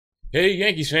Hey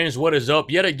Yankees fans, what is up?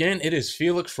 Yet again, it is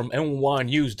Felix from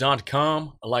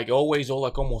NYYNEWS.com. Like always,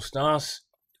 hola como estás?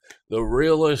 The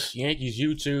realest Yankees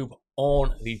YouTube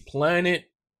on the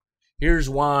planet. Here's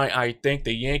why I think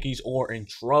the Yankees are in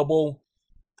trouble.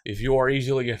 If you are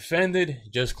easily offended,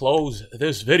 just close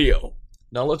this video.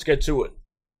 Now let's get to it.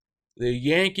 The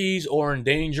Yankees are in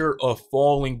danger of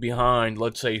falling behind,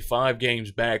 let's say 5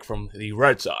 games back from the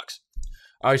Red Sox.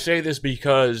 I say this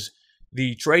because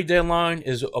the trade deadline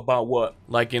is about what?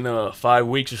 Like in 5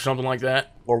 weeks or something like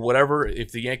that? Or whatever.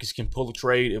 If the Yankees can pull a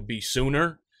trade, it'll be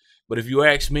sooner. But if you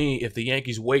ask me, if the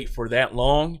Yankees wait for that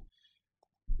long,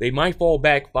 they might fall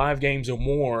back 5 games or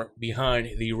more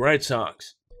behind the Red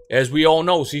Sox. As we all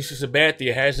know, CC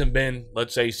Sabathia hasn't been,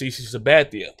 let's say, CC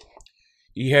Sabathia.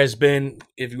 He has been,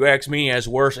 if you ask me, as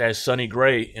worse as Sonny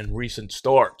Gray in recent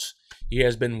starts. He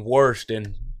has been worse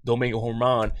than Domingo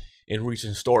Germán in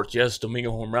recent starts. Yes,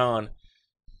 Domingo Germán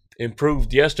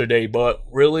improved yesterday, but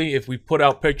really, if we put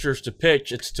out pictures to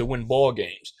pitch, it's to win ball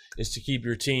games. It's to keep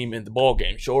your team in the ball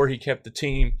game. Sure, he kept the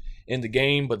team in the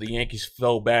game, but the Yankees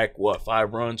fell back,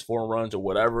 5 runs, 4 runs, or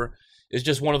whatever. It's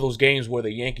just one of those games where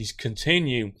the Yankees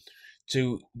continue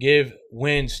to give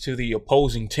wins to the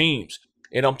opposing teams.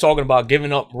 And I'm talking about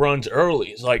giving up runs early.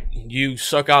 It's like you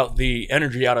suck out the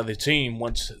energy out of the team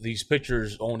once these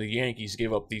pitchers on the Yankees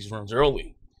give up these runs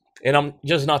early. And I'm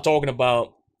just not talking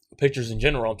about pitchers in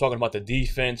general. I'm talking about the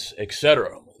defense,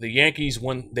 etc. The Yankees,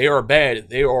 when they are bad,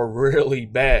 they are really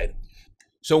bad.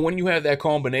 So when you have that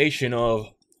combination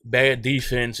of bad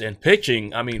defense and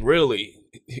pitching, I mean, really,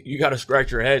 you got to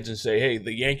scratch your heads and say, hey,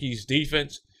 the Yankees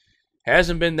defense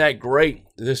hasn't been that great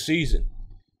this season.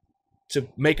 To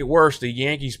make it worse, the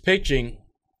Yankees pitching,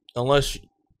 unless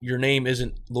your name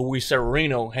isn't Luis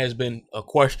Severino, has been a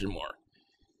question mark.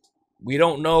 We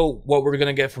don't know what we're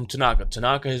going to get from Tanaka.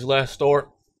 Tanaka, his last start,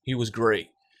 he was great.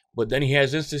 But then he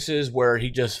has instances where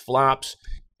he just flops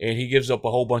and he gives up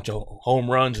a whole bunch of home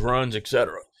runs,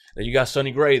 etc. Then you got Sonny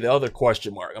Gray, the other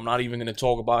question mark. I'm not even going to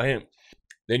talk about him.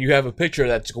 Then you have a pitcher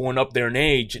that's going up there in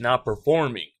age and not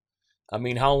performing. I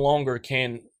mean, how longer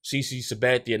can CC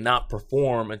Sabathia not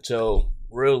perform until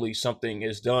really something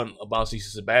is done about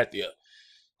CC Sabathia?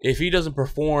 If he doesn't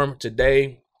perform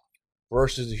today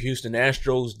versus the Houston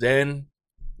Astros, then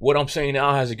what I'm saying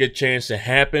now has a good chance to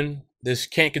happen. This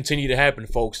can't continue to happen,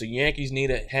 folks. The Yankees need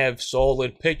to have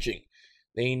solid pitching.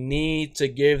 They need to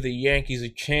give the Yankees a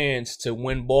chance to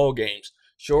win ball games.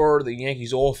 Sure, the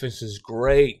Yankees' offense is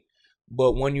great,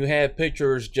 but when you have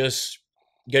pitchers just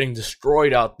getting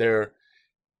destroyed out there,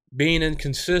 being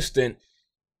inconsistent,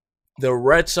 the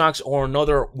Red Sox are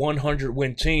another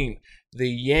 100-win team. The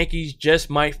Yankees just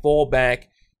might fall back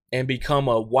and become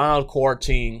a wild card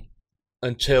team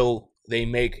until they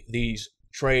make these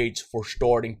trades for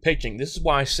starting pitching. This is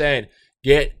why I said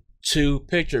get 2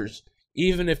 pitchers.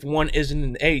 Even if one isn't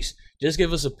an ace, just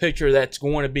give us a pitcher that's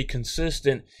going to be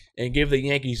consistent and give the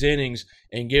Yankees innings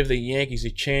and give the Yankees a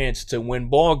chance to win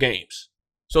ball games.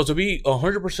 So to be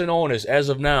 100% honest, as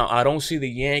of now, I don't see the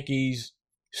Yankees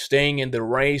staying in the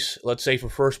race, let's say for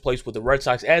first place with the Red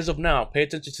Sox. As of now, pay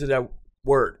attention to that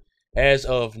word. As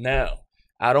of now,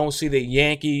 I don't see the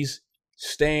Yankees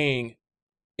staying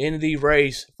in the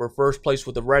race for first place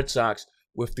with the Red Sox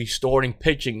with the starting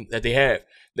pitching that they have.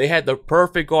 They had the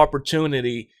perfect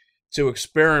opportunity to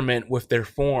experiment with their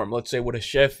form, let's say with a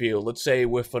Sheffield, let's say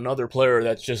with another player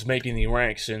that's just making the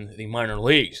ranks in the minor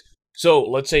leagues. So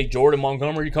let's say Jordan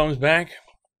Montgomery comes back.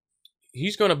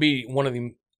 He's going to be one of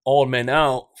the odd men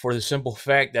out for the simple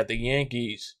fact that the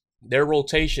Yankees, their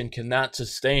rotation cannot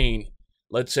sustain,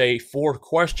 let's say, 4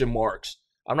 question marks.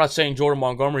 I'm not saying Jordan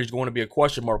Montgomery is going to be a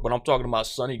question mark, but I'm talking about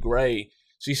Sonny Gray,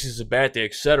 CC Sabathia,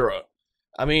 etc.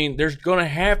 I mean, there's going to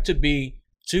have to be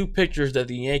 2 pitchers that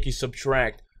the Yankees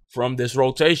subtract from this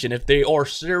rotation if they are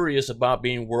serious about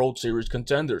being World Series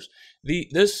contenders.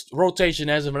 This rotation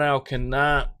as of now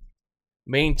cannot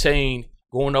maintain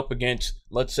going up against,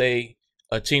 let's say,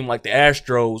 a team like the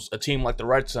Astros, a team like the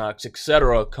Red Sox,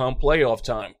 etc. come playoff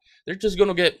time. They're just going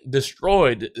to get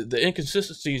destroyed. The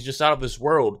inconsistency is just out of this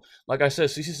world. Like I said,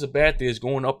 CC Sabathia is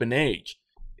going up in age.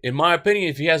 In my opinion,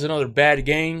 if he has another bad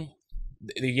game,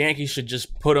 the Yankees should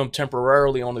just put him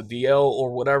temporarily on the DL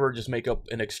or whatever, just make up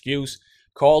an excuse.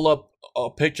 Call up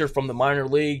a pitcher from the minor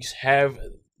leagues, have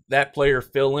that player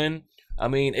fill in. I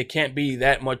mean, it can't be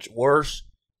that much worse.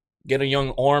 Get a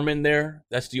young arm in there.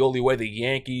 That's the only way the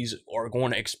Yankees are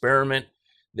going to experiment.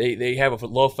 They have a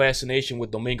love fascination with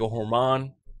Domingo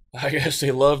Germán. I guess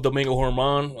they love Domingo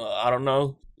Germán. I don't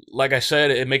know. Like I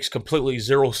said, it makes completely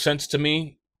 0 sense to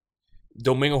me.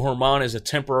 Domingo Germán is a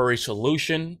temporary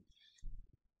solution.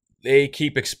 They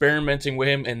keep experimenting with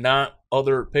him and not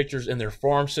other pitchers in their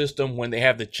farm system when they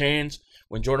have the chance.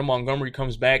 When Jordan Montgomery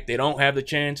comes back, they don't have the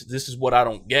chance. This is what I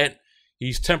don't get.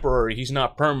 He's temporary. He's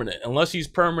not permanent. Unless he's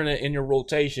permanent in your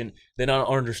rotation, then I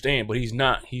don't understand. But he's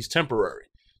not. He's temporary.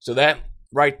 So that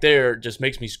right there just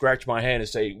makes me scratch my head and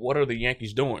say, what are the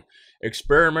Yankees doing?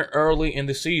 Experiment early in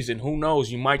the season. Who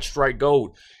knows? You might strike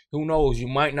gold. Who knows? You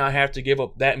might not have to give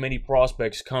up that many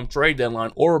prospects come trade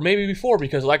deadline. Or maybe before,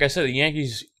 because like I said, the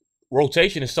Yankees'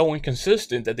 rotation is so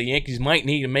inconsistent that the Yankees might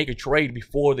need to make a trade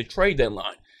before the trade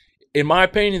deadline. In my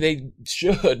opinion,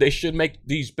 they should make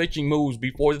these pitching moves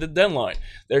before the deadline.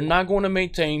 They're not going to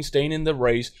maintain staying in the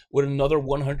race with another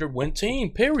 100-win team,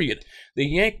 period.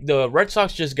 The Red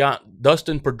Sox just got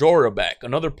Dustin Pedroia back,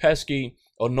 another pesky,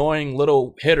 annoying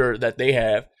little hitter that they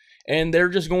have, and they're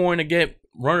just going to get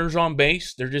runners on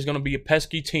base. They're just going to be a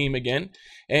pesky team again,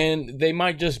 and they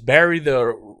might just bury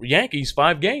the Yankees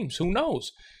 5 games. Who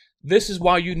knows? This is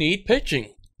why you need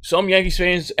pitching. Some Yankees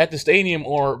fans at the stadium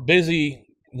are busy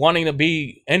wanting to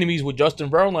be enemies with Justin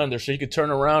Verlander so he could turn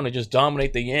around and just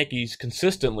dominate the Yankees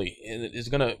consistently. And it's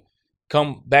going to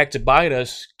come back to bite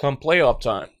us come playoff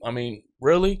time. I mean,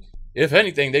 really? If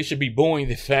anything, they should be booing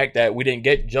the fact that we didn't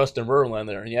get Justin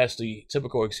Verlander. And yes, the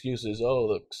typical excuse is, oh,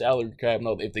 the salary cap.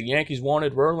 No, if the Yankees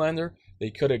wanted Verlander, they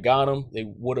could have got him. They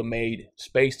would have made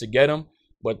space to get him,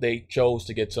 but they chose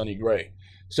to get Sonny Gray.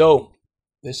 So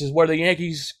this is where the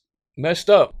Yankees messed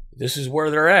up. This is where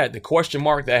they're at. The question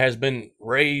mark that has been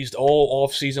raised all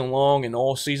offseason long and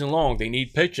all season long. They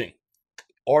need pitching.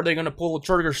 Are they going to pull the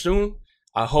trigger soon?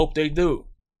 I hope they do.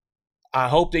 I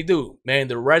hope they do. Man,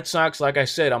 the Red Sox, like I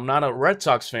said, I'm not a Red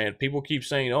Sox fan. People keep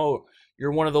saying, oh,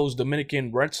 you're one of those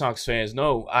Dominican Red Sox fans.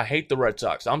 No, I hate the Red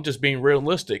Sox. I'm just being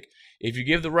realistic. If you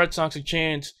give the Red Sox a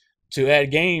chance to add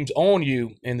games on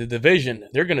you in the division,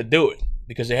 they're going to do it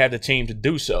because they have the team to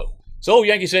do so. So,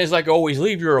 Yankees fans, like always,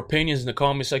 leave your opinions in the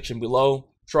comment section below.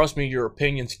 Trust me, your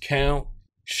opinions count.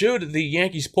 Should the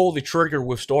Yankees pull the trigger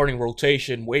with starting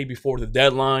rotation way before the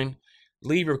deadline?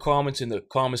 Leave your comments in the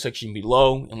comment section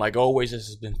below. And like always, this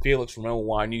has been Felix from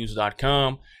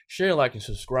NYYNEWS.com. Share, like, and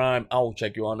subscribe. I will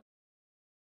check you on